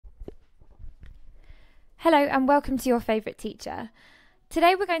Hello and welcome to Your Favourite Teacher.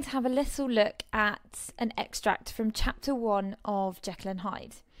 Today we're going to have a little look at an extract from Chapter 1 of Jekyll and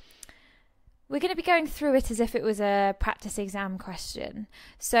Hyde. We're going to be going through it as if it was a practice exam question.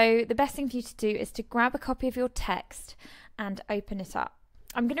 So the best thing for you to do is to grab a copy of your text and open it up.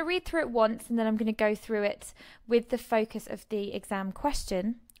 I'm going to read through it once and then I'm going to go through it with the focus of the exam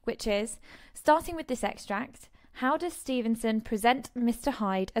question, which is, starting with this extract, how does Stevenson present Mr.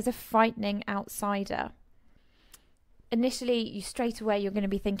 Hyde as a frightening outsider? Initially, straight away you're going to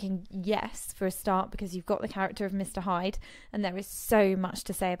be thinking yes for a start because you've got the character of Mr. Hyde and there is so much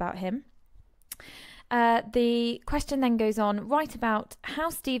to say about him. The question then goes on, write about how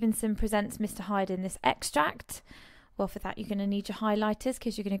Stevenson presents Mr. Hyde in this extract. Well, for that you're going to need your highlighters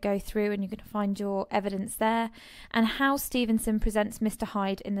because you're going to go through and you're going to find your evidence there. And how Stevenson presents Mr.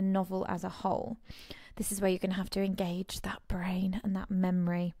 Hyde in the novel as a whole. This is where you're going to have to engage that brain and that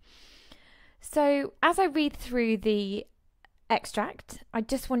memory. So as I read through the extract, I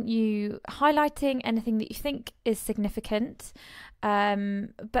just want you highlighting anything that you think is significant,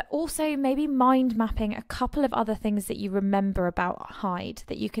 but also maybe mind mapping a couple of other things that you remember about Hyde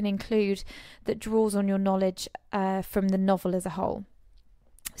that you can include that draws on your knowledge from the novel as a whole.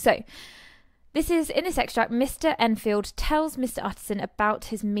 So in this extract, Mr. Enfield tells Mr. Utterson about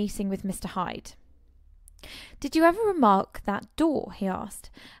his meeting with Mr. Hyde. "Did you ever remark that door?" he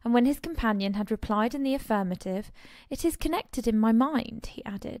asked, and when his companion had replied in the affirmative, "It is connected in my mind," he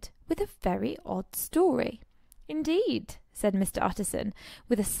added, "with a very odd story." "Indeed," said Mr. Utterson,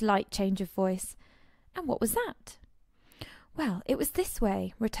 with a slight change of voice. "And what was that?" "Well, it was this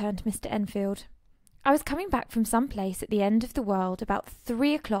way," returned Mr. Enfield. "I was coming back from some place at the end of the world about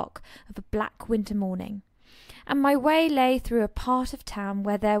 3 o'clock of a black winter morning, and my way lay through a part of town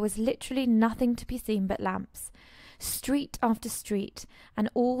where there was literally nothing to be seen but lamps, street after street, and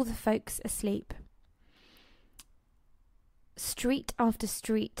all the folks asleep. Street after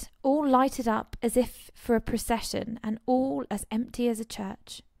street, all lighted up as if for a procession, and all as empty as a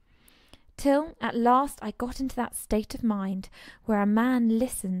church. Till at last I got into that state of mind where a man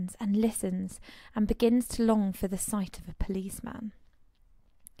listens and listens and begins to long for the sight of a policeman.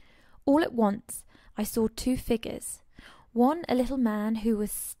 All at once I saw two figures, one a little man who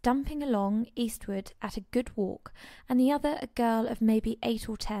was stumping along eastward at a good walk, and the other a girl of maybe 8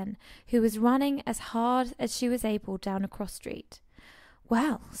 or 10, who was running as hard as she was able down a cross street.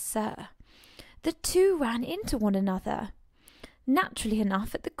 Well, sir, the two ran into one another, naturally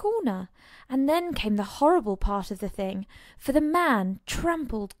enough at the corner, and then came the horrible part of the thing, for the man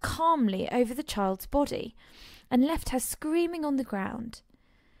trampled calmly over the child's body, and left her screaming on the ground.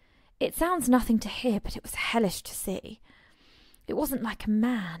 It sounds nothing to hear, but it was hellish to see. It wasn't like a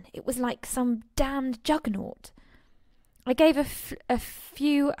man, it was like some damned juggernaut. I gave a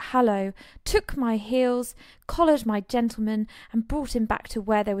few hallo, took my heels, collared my gentleman, and brought him back to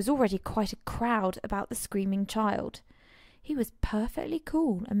where there was already quite a crowd about the screaming child. He was perfectly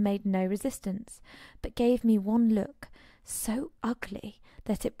cool and made no resistance, but gave me one look, so ugly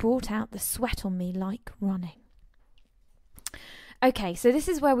that it brought out the sweat on me like running." Okay, so this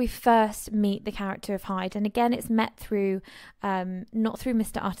is where we first meet the character of Hyde, and again it's met through, not through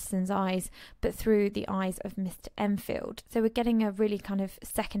Mr. Utterson's eyes, but through the eyes of Mr. Enfield. So we're getting a really kind of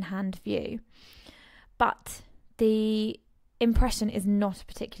second-hand view. But the impression is not a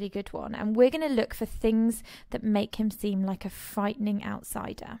particularly good one, and we're going to look for things that make him seem like a frightening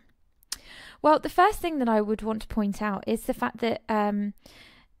outsider. Well, the first thing that I would want to point out is the fact that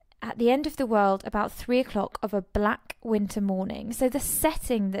at the end of the world, about 3 o'clock of a black winter morning. So the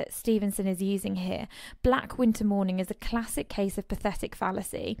setting that Stevenson is using here, black winter morning, is a classic case of pathetic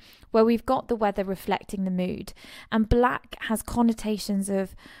fallacy, where we've got the weather reflecting the mood. And black has connotations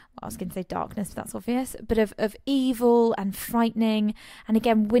of, well, I was going to say darkness, but that's obvious, but of evil and frightening. And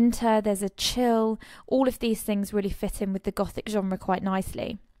again, winter, there's a chill. All of these things really fit in with the Gothic genre quite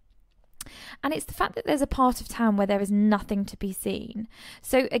nicely. And it's the fact that there's a part of town where there is nothing to be seen.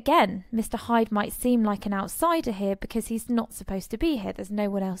 So again, Mr. Hyde might seem like an outsider here because he's not supposed to be here. There's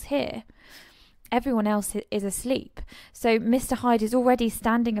no one else here. Everyone else is asleep. So Mr. Hyde is already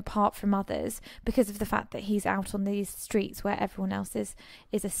standing apart from others because of the fact that he's out on these streets where everyone else is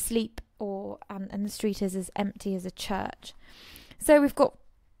asleep, and the street is as empty as a church. So we've got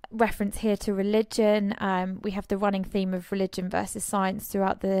reference here to religion. We have the running theme of religion versus science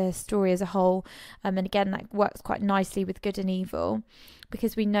throughout the story as a whole, and again that works quite nicely with good and evil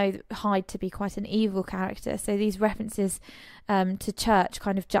because we know Hyde to be quite an evil character, so these references to church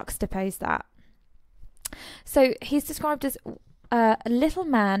kind of juxtapose that. So he's described as a little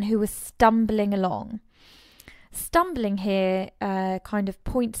man who was stumbling along. Stumbling here kind of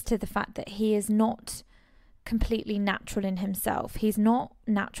points to the fact that he is not completely natural in himself. He's not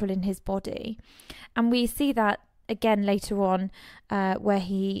natural in his body. And we see that again later on, where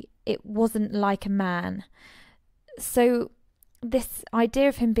it wasn't like a man. So this idea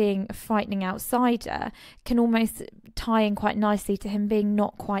of him being a frightening outsider can almost tie in quite nicely to him being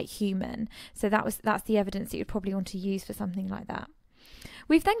not quite human. So that's the evidence that you'd probably want to use for something like that.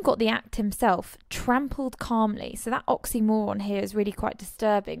 We've then got the act himself, trampled calmly. So that oxymoron here is really quite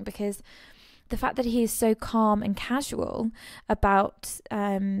disturbing, because the fact that he is so calm and casual about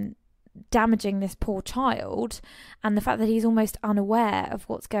damaging this poor child, and the fact that he's almost unaware of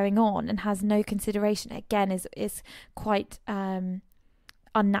what's going on and has no consideration, again is quite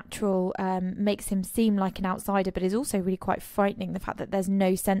unnatural, makes him seem like an outsider, but is also really quite frightening. The fact that there's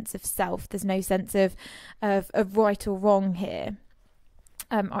no sense of self, there's no sense of right or wrong here.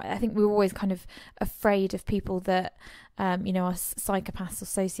 I think we're always kind of afraid of people that, are psychopaths or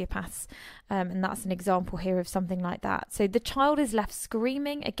sociopaths. And that's an example here of something like that. So the child is left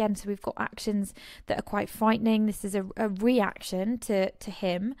screaming. Again, so we've got actions that are quite frightening. This is a reaction to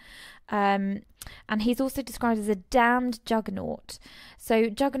him. And he's also described as a damned juggernaut. So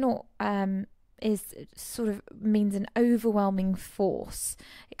juggernaut is sort of means an overwhelming force.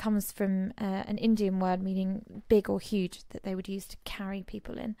 It comes from an Indian word meaning big or huge, that they would use to carry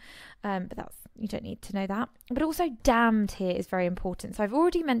people in. But that's, you don't need to know that. But also damned here is very important. So I've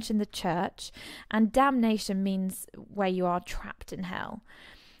already mentioned the church, and damnation means where you are trapped in hell.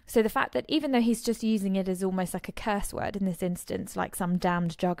 So the fact that even though he's just using it as almost like a curse word in this instance, like some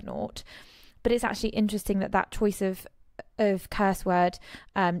damned juggernaut, but it's actually interesting that choice of curse word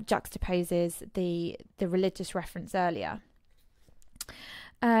juxtaposes the religious reference earlier.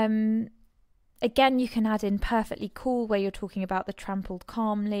 Again, you can add in perfectly cool, where you're talking about the trampled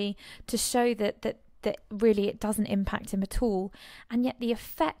calmly, to show that really it doesn't impact him at all, and yet the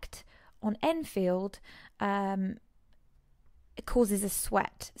effect on Enfield it causes a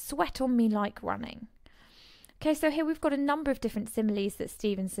sweat on me like running. Okay, so here we've got a number of different similes that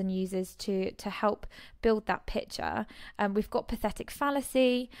Stevenson uses to help build that picture. We've got pathetic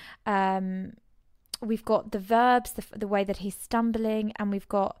fallacy, we've got the verbs, the way that he's stumbling, and we've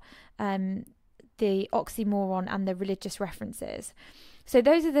got the oxymoron and the religious references. So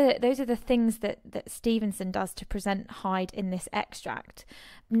those are the things that Stevenson does to present Hyde in this extract.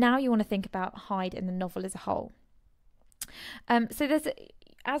 Now you want to think about Hyde in the novel as a whole. So there's,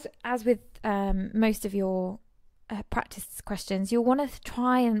 as with most of your practice questions, you'll want to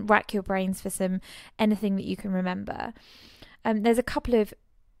try and rack your brains for anything that you can remember. There's a couple of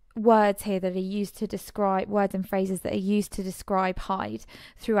words here that are used to describe, words and phrases that are used to describe Hyde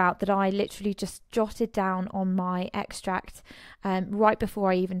throughout, that I literally just jotted down on my extract right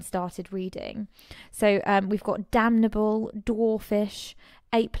before I even started reading. So we've got damnable, dwarfish,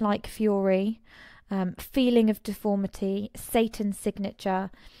 ape-like fury, feeling of deformity, Satan's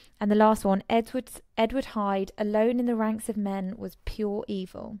signature, and the last one, Edward Hyde, alone in the ranks of men, was pure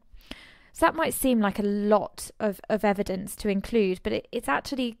evil. So that might seem like a lot of evidence to include, but it's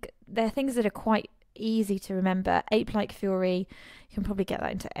actually, they're things that are quite easy to remember. Ape-like fury, you can probably get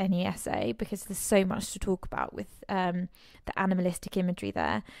that into any essay, because there's so much to talk about with the animalistic imagery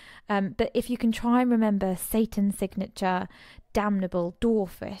there. But if you can try and remember Satan's signature, damnable,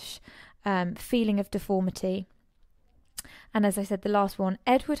 dwarfish, feeling of deformity, and as I said, the last one,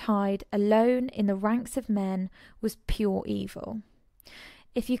 Edward Hyde, alone in the ranks of men, was pure evil.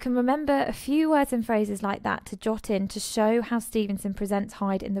 If you can remember a few words and phrases like that to jot in to show how Stevenson presents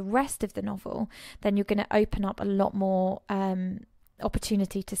Hyde in the rest of the novel, then you're going to open up a lot more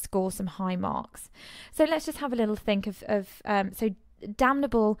opportunity to score some high marks. So let's just have a little think of so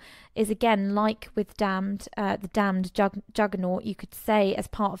damnable is, again, like with damned, the damned juggernaut. You could say as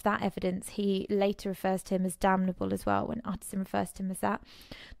part of that evidence he later refers to him as damnable as well, when Utterson refers to him as that.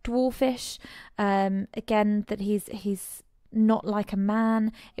 Dwarfish, again, that he's not like a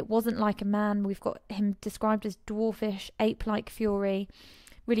man. It wasn't like a man. We've got him described as dwarfish, ape-like fury,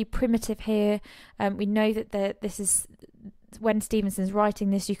 really primitive here. We know that this is, when Stevenson's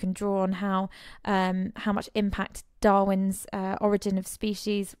writing this, you can draw on how much impact Darwin's Origin of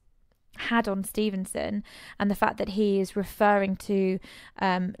Species had on Stevenson, and the fact that he is referring to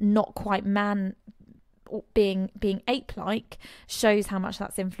not quite man being ape-like shows how much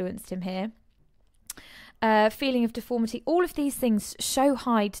that's influenced him here. Feeling of deformity, all of these things show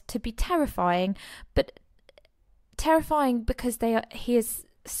Hyde to be terrifying, but terrifying because he is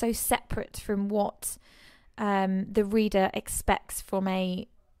so separate from what the reader expects from a,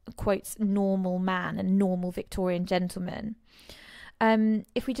 quotes, normal man, a normal Victorian gentleman.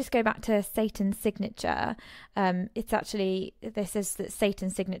 If we just go back to Satan's signature, it's actually, this is that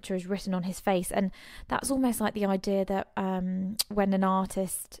Satan's signature is written on his face, and that's almost like the idea that when an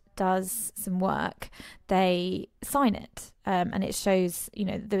artist does some work, they sign it, and it shows, you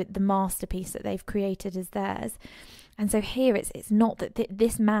know, the masterpiece that they've created as theirs. And so here it's not that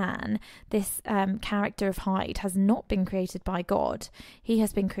this man, this character of Hyde, has not been created by God. He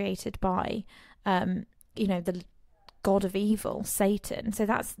has been created by, you know, the god of evil, Satan. So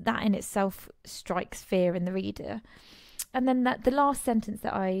that in itself strikes fear in the reader. And then the last sentence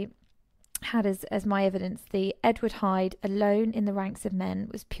that I had as my evidence, the Edward Hyde alone in the ranks of men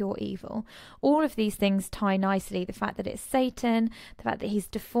was pure evil. All of these things tie nicely. The fact that it's Satan, the fact that he's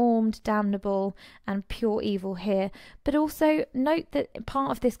deformed, damnable, and pure evil here. But also note that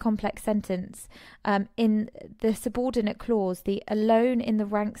part of this complex sentence, in the subordinate clause, the alone in the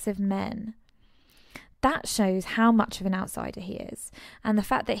ranks of men, that shows how much of an outsider he is. And the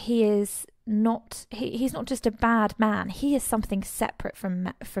fact that he is not, he's not just a bad man, he is something separate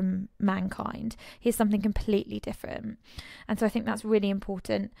from mankind. He is something completely different. And so I think that's really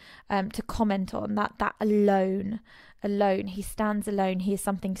important to comment on, that alone, he stands alone, he is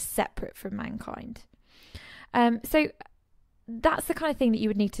something separate from mankind. So that's the kind of thing that you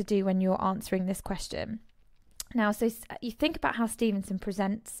would need to do when you're answering this question. Now, so you think about how Stevenson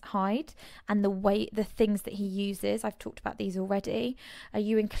presents Hyde and the things that he uses. I've talked about these already.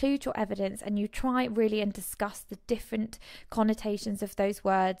 You include your evidence and you try really and discuss the different connotations of those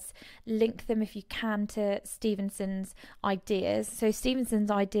words. Link them, if you can, to Stevenson's ideas. So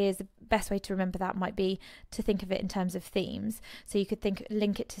Stevenson's ideas, the best way to remember that might be to think of it in terms of themes. So you could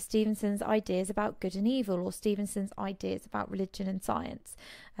link it to Stevenson's ideas about good and evil, or Stevenson's ideas about religion and science.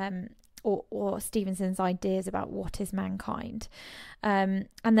 Or Stevenson's ideas about what is mankind. And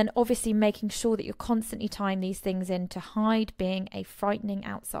then obviously making sure that you're constantly tying these things into Hyde being a frightening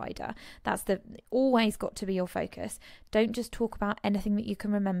outsider. That's always got to be your focus. Don't just talk about anything that you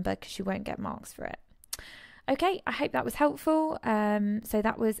can remember, because you won't get marks for it. Okay, I hope that was helpful. So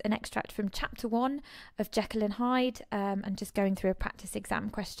that was an extract from Chapter 1 of Jekyll and Hyde, and just going through a practice exam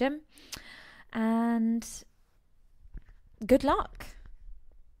question. And good luck.